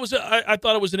 But I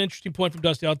thought it was an interesting point from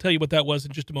Dusty. I'll tell you what that was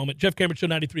in just a moment. Jeff Cameron Show,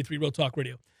 93.3 Real Talk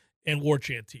Radio and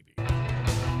WarChant TV.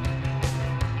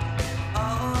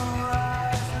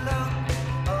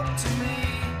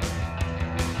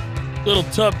 Little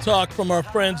tub talk from our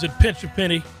friends at Pinch a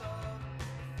Penny.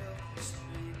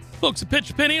 Folks at Pinch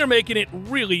a Penny are making it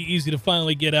really easy to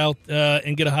finally get out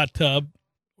and get a hot tub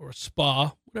or a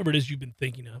spa, whatever it is you've been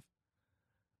thinking of.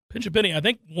 Pinch a Penny, I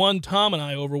think Tom and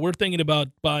I we're thinking about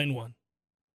buying one.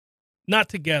 Not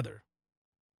together.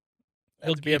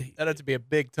 That'd have to be a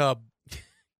big tub.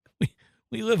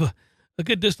 We live a a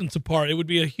good distance apart. It would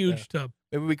be a huge tub.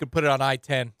 Maybe we could put it on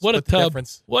I-10. What a split the tub.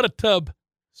 difference. What a tub.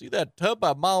 See that tub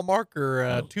by mile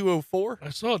marker 204? I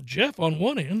saw Jeff on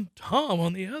one end, Tom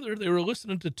on the other. They were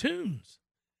listening to tunes.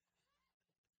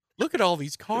 Look at all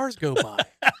these cars go by.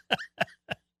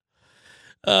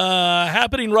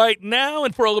 Happening right now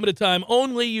and for a limited time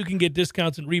only, you can get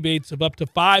discounts and rebates of up to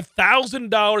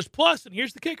 $5,000 plus. And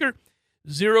here's the kicker,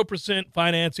 0%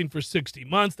 financing for 60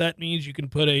 months. That means you can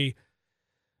put a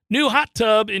new hot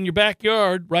tub in your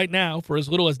backyard right now for as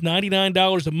little as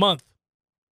 $99 a month.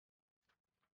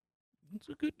 It's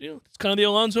a good deal. It's kind of the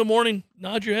Alonzo Mourning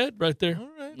nod your head right there. All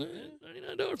right.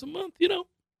 $99 a month,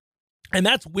 And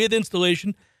that's with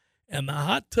installation and the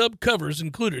hot tub covers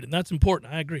included, and that's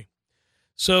important. I agree.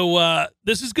 So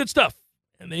this is good stuff,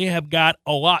 and they have got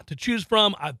a lot to choose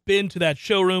from. I've been to that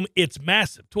showroom. It's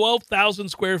massive, 12,000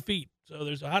 square feet. So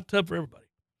there's a hot tub for everybody.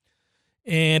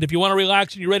 And if you want to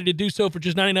relax and you're ready to do so for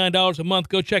just $99 a month,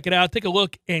 go check it out. Take a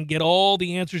look and get all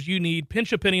the answers you need.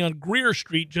 Pinch a penny on Greer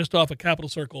Street, just off of Capitol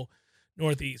Circle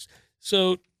Northeast.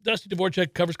 So Dusty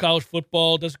Dvorak covers college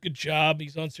football, does a good job.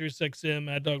 He's on SiriusXM,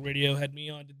 Mad Dog Radio, had me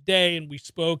on today, and we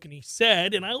spoke, and he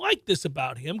said, and I like this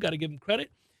about him, got to give him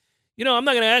credit, I'm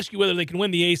not going to ask you whether they can win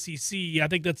the ACC. I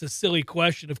think that's a silly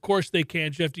question. Of course they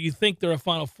can, Jeff. Do you think they're a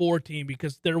Final Four team?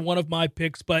 Because they're one of my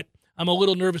picks, but I'm a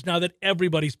little nervous now that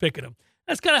everybody's picking them.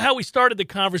 That's kind of how we started the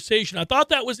conversation. I thought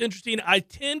that was interesting. I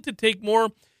tend to take more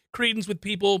credence with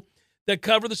people that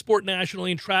cover the sport nationally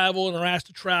and travel and are asked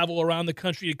to travel around the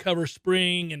country to cover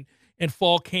spring and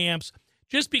fall camps,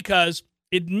 just because,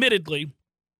 admittedly,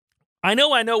 I know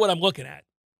what I'm looking at.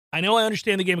 I know I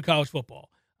understand the game of college football.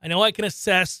 I know I can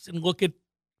assess and look at,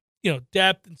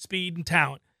 depth and speed and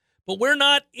talent. But we're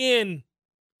not in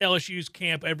LSU's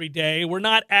camp every day. We're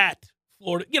not at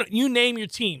Florida. You name your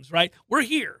teams, right? We're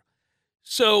here.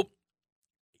 So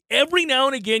every now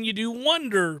and again you do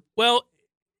wonder, well,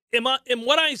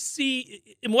 what I'm seeing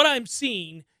is what I'm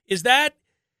seeing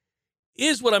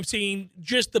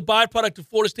just the byproduct of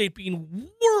Florida State being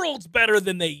worlds better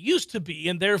than they used to be,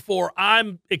 and therefore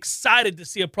I'm excited to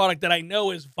see a product that I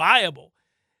know is viable,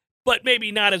 but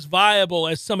maybe not as viable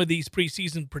as some of these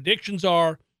preseason predictions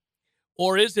are?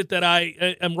 Or is it that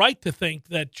I am right to think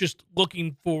that just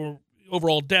looking for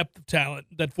overall depth of talent,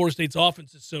 that Florida State's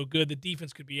offense is so good, the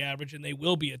defense could be average, and they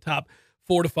will be a top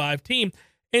 4 to 5 team?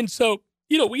 And so,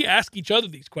 we ask each other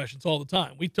these questions all the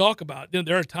time. We talk about,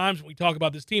 there are times when we talk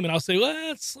about this team, and I'll say,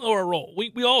 let's slow our roll.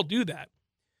 We all do that.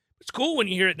 It's cool when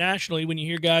you hear it nationally, when you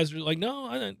hear guys are like, no,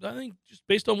 I think just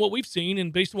based on what we've seen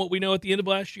and based on what we know at the end of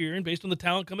last year and based on the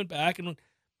talent coming back, and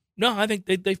no, I think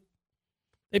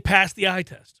they passed the eye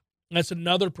test. And that's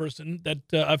another person that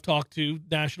I've talked to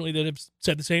nationally that have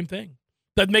said the same thing.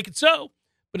 Doesn't make it so,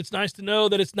 but it's nice to know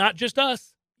that it's not just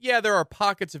us. Yeah, there are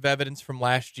pockets of evidence from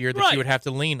last year that you would have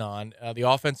to lean on. The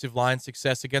offensive line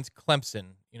success against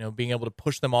Clemson, being able to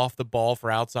push them off the ball for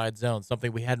outside zones,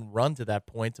 something we hadn't run to that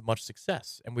point to much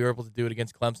success, and we were able to do it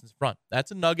against Clemson's front.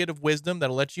 That's a nugget of wisdom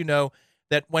that'll let you know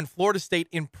that when Florida State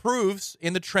improves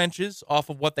in the trenches off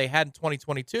of what they had in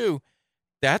 2022,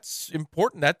 that's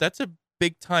important. That's a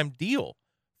big-time deal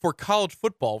for college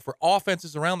football, for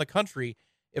offenses around the country.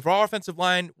 If our offensive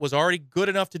line was already good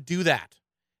enough to do that,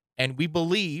 and we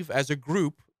believe as a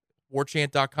group,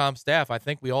 warchant.com staff, I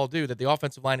think we all do, that the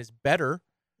offensive line is better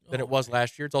than it was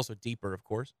last year. It's also deeper, of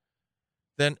course.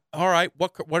 Then, all right,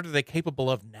 what are they capable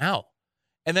of now?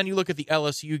 And then you look at the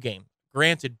LSU game.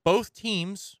 Granted, both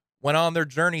teams went on their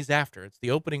journeys after. It's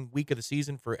the opening week of the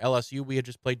season for LSU. We had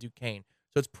just played Duquesne.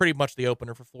 So it's pretty much the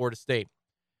opener for Florida State.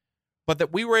 But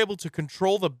that we were able to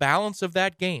control the balance of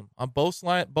that game on both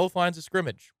lines of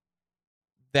scrimmage,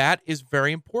 that is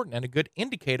very important and a good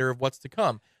indicator of what's to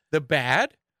come. The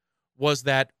bad was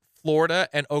that Florida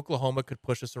and Oklahoma could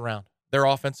push us around. Their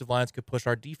offensive lines could push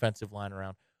our defensive line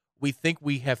around. We think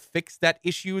we have fixed that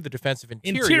issue, the defensive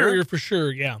interior. Interior for sure,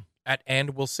 yeah.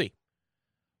 And we'll see.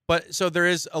 But so there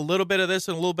is a little bit of this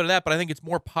and a little bit of that, but I think it's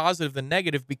more positive than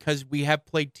negative because we have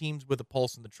played teams with a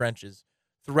pulse in the trenches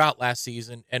throughout last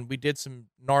season, and we did some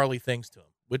gnarly things to them,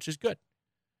 which is good.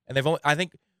 And they've only, I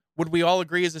think, would we all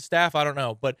agree as a staff? I don't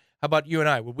know. But how about you and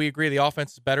I? Would we agree the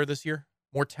offense is better this year?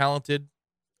 More talented?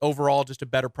 Overall, just a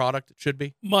better product? It should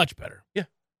be? Much better. Yeah.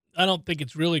 I don't think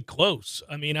it's really close.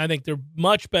 I mean, I think they're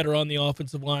much better on the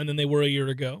offensive line than they were a year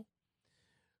ago.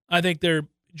 I think they're,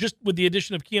 just with the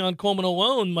addition of Keon Coleman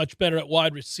alone, much better at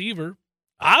wide receiver.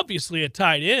 Obviously, at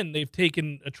tight end, they've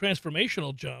taken a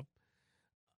transformational jump.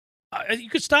 You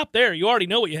could stop there. You already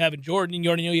know what you have in Jordan, and you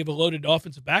already know you have a loaded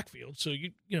offensive backfield. So,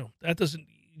 that doesn't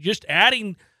 – just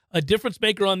adding a difference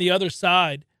maker on the other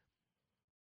side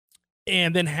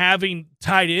and then having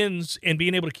tight ends and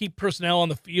being able to keep personnel on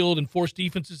the field and force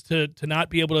defenses to not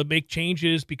be able to make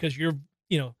changes because you're,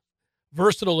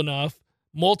 versatile enough,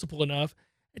 multiple enough,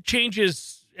 it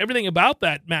changes everything about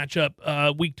that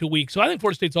matchup week to week. So I think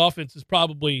Florida State's offense is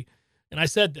probably, and I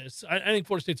said this, I think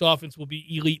Florida State's offense will be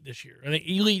elite this year. I think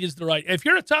elite is the right. If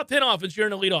you're a top 10 offense, you're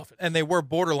an elite offense. And they were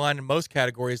borderline in most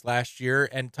categories last year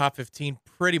and top 15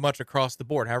 pretty much across the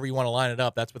board. However you want to line it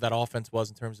up, that's what that offense was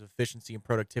in terms of efficiency and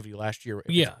productivity last year.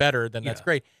 If it's better, then that's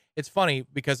great. It's funny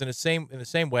because in the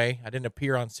same way, I didn't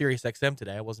appear on Sirius XM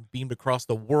today. I wasn't beamed across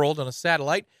the world on a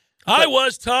satellite. I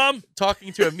was, Tom.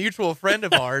 Talking to a mutual friend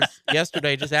of ours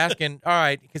yesterday, just asking, all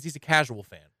right, because he's a casual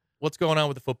fan, what's going on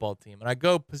with the football team? And I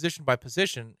go position by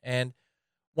position, and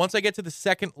once I get to the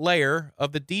second layer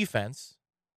of the defense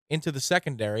into the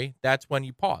secondary, that's when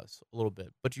you pause a little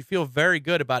bit. But you feel very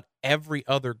good about every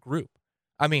other group.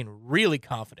 I mean, really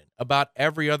confident about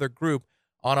every other group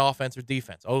on offense or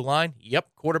defense. O-line, yep.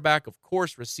 Quarterback, of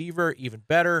course. Receiver, even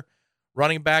better.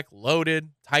 Running back, loaded.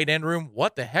 Tight end room,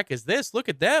 what the heck is this? Look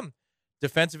at them.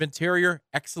 Defensive interior,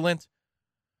 excellent.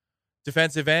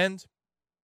 Defensive end,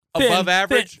 above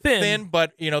average, thin,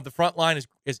 but the front line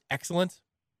is excellent.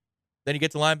 Then you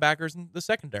get to linebackers and the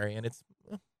secondary, and it's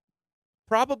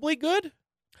probably good,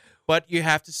 but you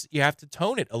have to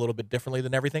tone it a little bit differently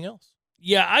than everything else.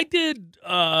 Yeah, I did.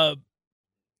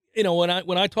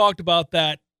 When I talked about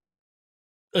that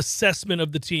assessment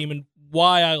of the team and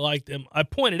why I like them, I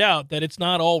pointed out that it's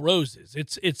not all roses.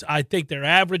 It's I think they're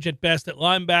average at best at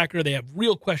linebacker. They have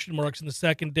real question marks in the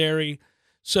secondary.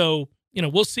 So,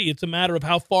 we'll see. It's a matter of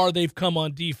how far they've come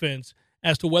on defense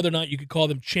as to whether or not you could call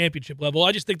them championship level.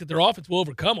 I just think that their offense will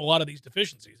overcome a lot of these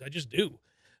deficiencies. I just do.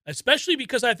 Especially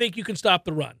because I think you can stop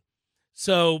the run.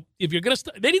 So, if you're going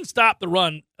to they didn't stop the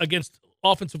run against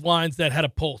offensive lines that had a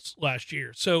pulse last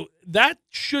year. So that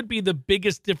should be the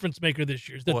biggest difference maker this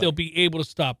year, is that they'll be able to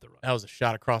stop the run. That was a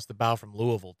shot across the bow from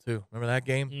Louisville, too. Remember that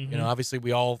game? Mm-hmm. Obviously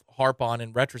we all harp on,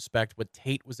 in retrospect, what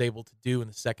Tate was able to do in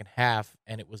the second half,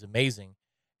 and it was amazing.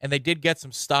 And they did get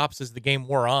some stops as the game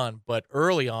wore on, but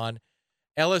early on,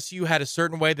 LSU had a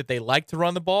certain way that they liked to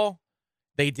run the ball.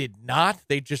 They did not.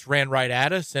 They just ran right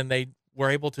at us, and they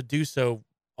were able to do so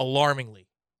alarmingly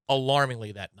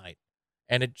that night.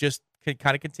 And it just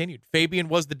kind of continued. Fabian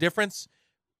was the difference.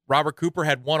 Robert Cooper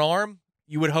had one arm.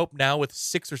 You would hope now with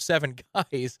 6 or 7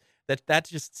 guys that's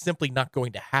just simply not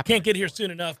going to happen. Can't get here soon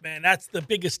enough, man. That's the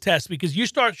biggest test, because you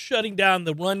start shutting down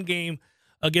the run game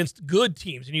against good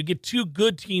teams, and you get 2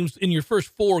 good teams in your first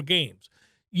 4 games.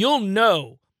 You'll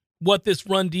know what this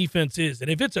run defense is.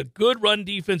 And if it's a good run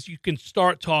defense, you can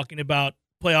start talking about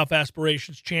playoff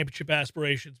aspirations, championship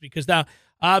aspirations, because now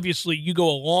obviously you go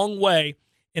a long way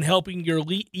in helping your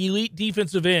elite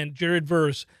defensive end, Jared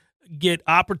Verse, get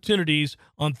opportunities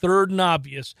on 3rd and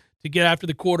obvious to get after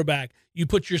the quarterback. You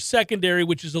put your secondary,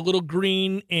 which is a little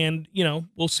green, and,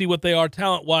 we'll see what they are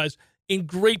talent-wise, in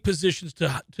great positions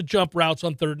to jump routes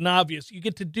on 3rd and obvious. You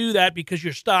get to do that because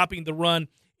you're stopping the run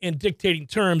and dictating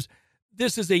terms.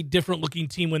 This is a different-looking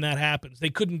team when that happens. They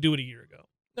couldn't do it a year ago.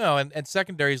 No, and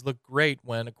secondaries look great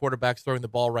when a quarterback's throwing the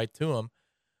ball right to him,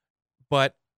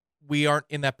 but we aren't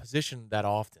in that position that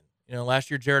often. Last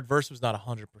year Jared Verse was not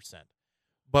 100%.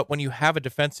 But when you have a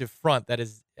defensive front that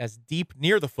is as deep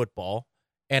near the football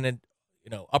and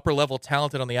upper level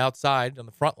talented on the outside, on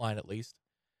the front line at least,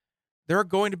 there are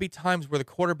going to be times where the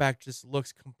quarterback just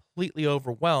looks completely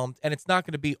overwhelmed, and it's not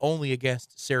going to be only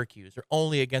against Syracuse or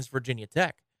only against Virginia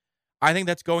Tech. I think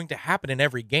that's going to happen in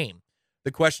every game.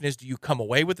 The question is, do you come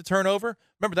away with the turnover?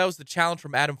 Remember, that was the challenge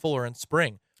from Adam Fuller in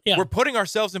spring. Yeah. We're putting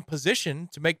ourselves in position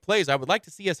to make plays. I would like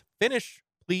to see us finish,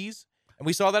 please. And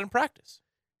we saw that in practice.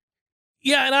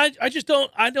 Yeah, and I just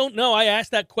don't know. I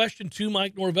asked that question to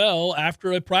Mike Norvell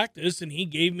after a practice, and he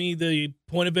gave me the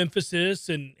point of emphasis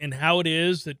and how it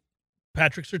is that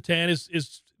Patrick Surtain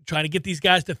is trying to get these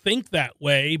guys to think that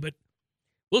way, but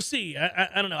we'll see.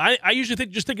 I don't know. I usually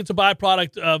think it's a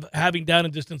byproduct of having down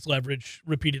and distance leverage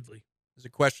repeatedly. There's a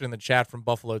question in the chat from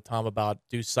Buffalo Tom about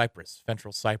Deuce Cypress,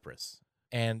 Fentrell Cypress.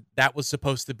 And that was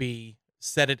supposed to be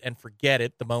set it and forget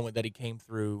it the moment that he came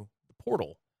through the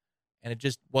portal. And it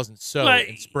just wasn't so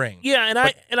in spring.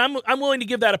 Yeah, I'm willing to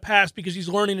give that a pass because he's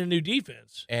learning a new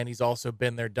defense. And he's also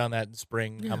been there, done that in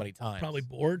spring how many times? Probably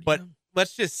bored. But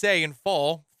let's just say in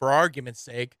fall, for argument's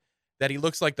sake, that he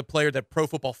looks like the player that Pro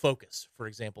Football Focus, for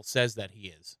example, says that he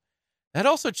is. That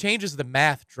also changes the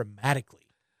math dramatically.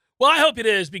 Well, I hope it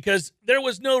is, because there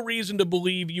was no reason to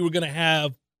believe you were going to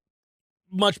have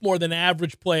much more than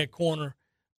average play at corner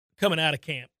coming out of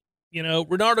camp.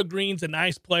 Renardo Green's a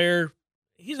nice player.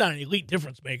 He's not an elite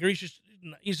difference maker.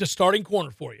 He's just starting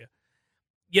corner for you.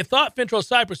 you thought Fentrell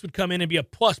Cypress would come in and be a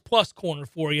plus corner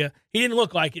for you. He didn't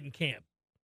look like it in camp.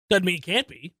 Doesn't mean he can't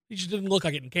be. He just didn't look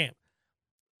like it in camp.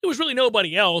 There was really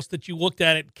nobody else that you looked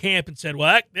at in camp and said,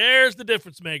 well, there's the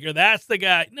difference maker. That's the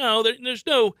guy. No, there's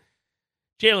no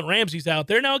Jalen Ramsey's out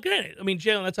there. Now, granted, I mean,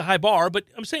 Jalen, that's a high bar, but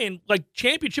I'm saying, like,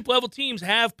 championship-level teams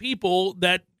have people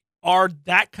that are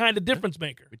that kind of difference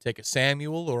maker. We take a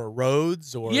Samuel or a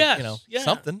Rhodes or,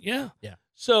 something. Yeah. Yeah.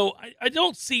 So I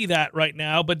don't see that right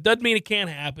now, but doesn't mean it can't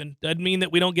happen. Doesn't mean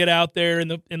that we don't get out there in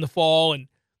the fall and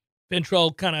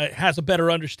Ventrell kind of has a better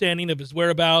understanding of his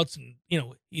whereabouts, and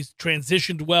he's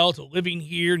transitioned well to living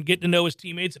here and getting to know his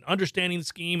teammates and understanding the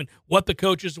scheme and what the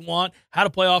coaches want, how to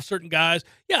play off certain guys.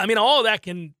 Yeah, I mean, all of that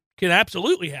can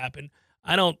absolutely happen.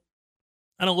 I don't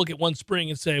look at one spring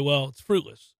and say, well, it's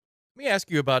fruitless. Let me ask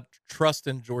you about trust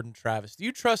in Jordan Travis. Do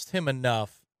you trust him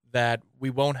enough that we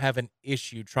won't have an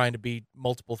issue trying to be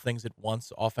multiple things at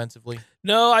once offensively?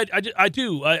 No, I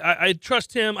do. I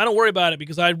trust him. I don't worry about it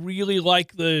because I really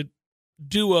like the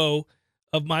duo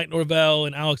of Mike Norvell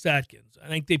and Alex Atkins. I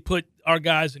think they put our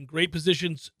guys in great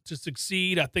positions to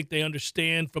succeed. I think they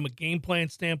understand from a game plan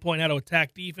standpoint how to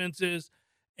attack defenses.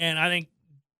 And I think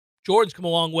Jordan's come a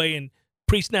long way in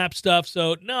pre-snap stuff.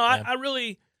 So, no, yeah. I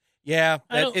really... Yeah,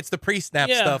 it's the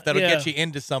pre-snap stuff that'll get you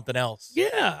into something else.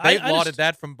 Yeah. They lauded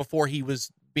that from before he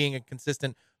was being a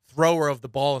consistent thrower of the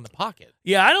ball in the pocket.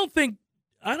 Yeah, I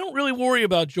don't really worry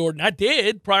about Jordan. I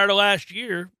did prior to last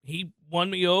year. He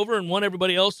won me over and won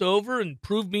everybody else over and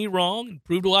proved me wrong and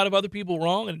proved a lot of other people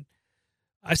wrong. And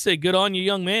I say, good on you,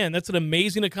 young man. That's an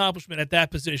amazing accomplishment at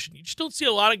that position. You just don't see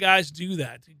a lot of guys do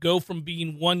that, to go from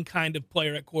being one kind of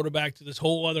player at quarterback to this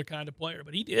whole other kind of player.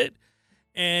 But he did.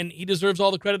 And he deserves all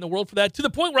the credit in the world for that, to the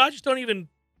point where I just don't even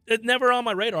 – it's never on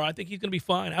my radar. I think he's going to be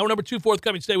fine. Hour number 2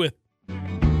 forthcoming. Stay with.